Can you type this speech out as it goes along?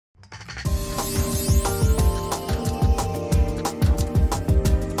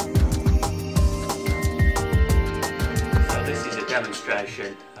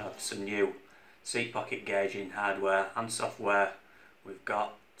demonstration of some new seat pocket gauging hardware and software we've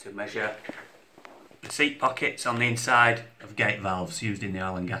got to measure the seat pockets on the inside of gate valves used in the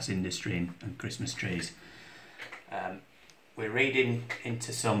oil and gas industry and Christmas trees. We're reading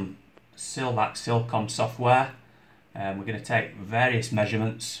into some Silcom software. We're going to take various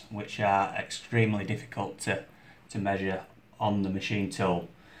measurements which are extremely difficult to measure on the machine tool.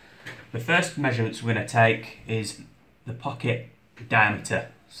 The first measurements we're going to take is the pocket diameter.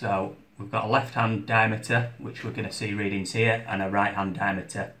 So we've got a left hand diameter which we're going to see readings here, and a right hand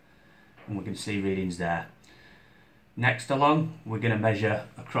diameter, and we're going to see readings there. Next along, we're going to measure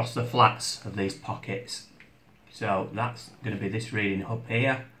across the flats of these pockets. So that's going to be this reading up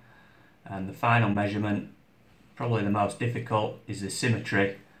here, and the final measurement, probably the most difficult, is the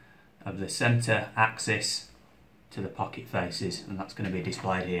symmetry of the centre axis to the pocket faces, and that's going to be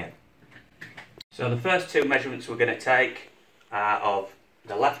displayed here. So the first two measurements we're going to take are of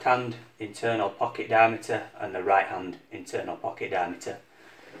the left hand internal pocket diameter and the right hand internal pocket diameter.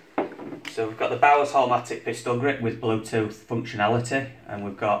 So we've got the Bowers Holmatic pistol grip with Bluetooth functionality, and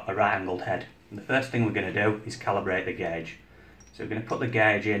we've got a right angled head. And the first thing we're going to do is calibrate the gauge. So we're going to put the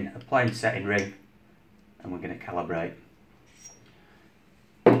gauge in a plain setting ring and we're going to calibrate.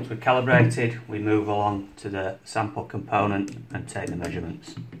 Once we're calibrated, we move along to the sample component and take the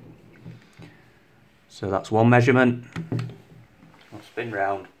measurements. So that's one measurement. I'll spin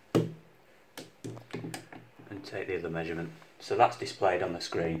round and take the other measurement. So that's displayed on the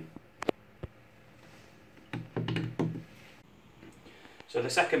screen. So the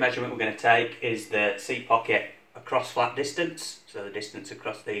second measurement we're going to take is the seat pocket across flat distance, so the distance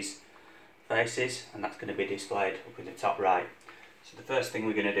across these faces, and that's going to be displayed up in the top right. So the first thing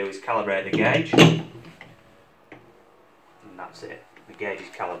we're going to do is calibrate the gauge, and that's it, the gauge is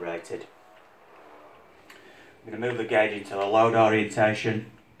calibrated. I'm going to move the gauge into the load orientation,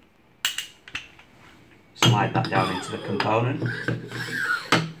 slide that down into the component,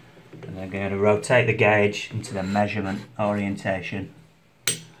 and then going to rotate the gauge into the measurement orientation.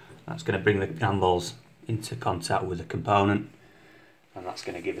 That's going to bring the handles into contact with the component, and that's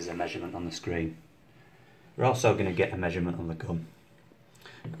going to give us a measurement on the screen. We're also going to get a measurement on the gun.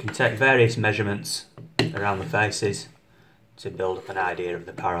 We can take various measurements around the faces to build up an idea of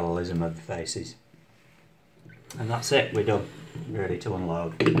the parallelism of the faces. And that's it, we're done. We're ready to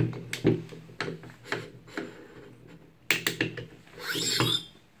unload.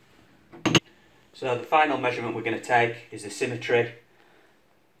 So the final measurement we're going to take is the symmetry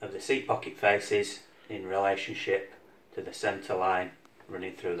of the seat pocket faces in relationship to the centre line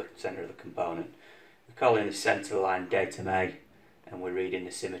running through the centre of the component. We're calling the centre line datum A, and we're reading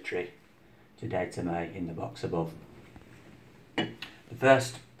the symmetry to datum A in the box above. The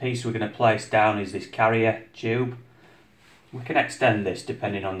first piece we're going to place down is this carrier tube. We can extend this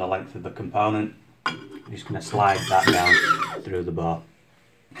depending on the length of the component. I'm just going to slide that down through the bore.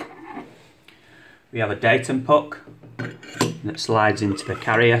 We have a datum puck that slides into the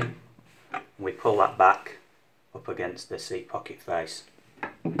carrier, and we pull that back up against the seat pocket face.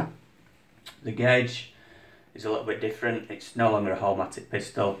 The gauge is a little bit different. It's no longer a Holmatic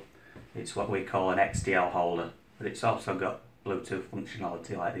pistol, it's what we call an XTL holder, but it's also got Bluetooth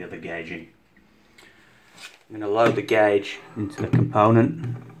functionality like the other gauging. I'm going to load the gauge into the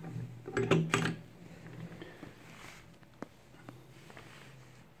component. I'm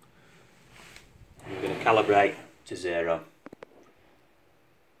going to calibrate to 0.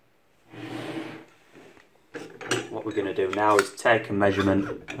 What we're going to do now is take a measurement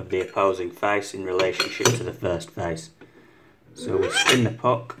of the opposing face in relationship to the first face. So we spin the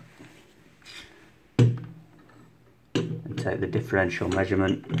puck and take the differential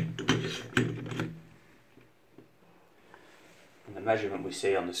measurement. And the measurement we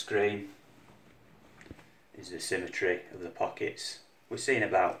see on the screen is the symmetry of the pockets. We're seeing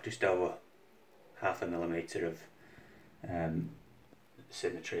about just over 0.5 millimetre of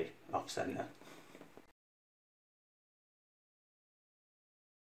symmetry off centre.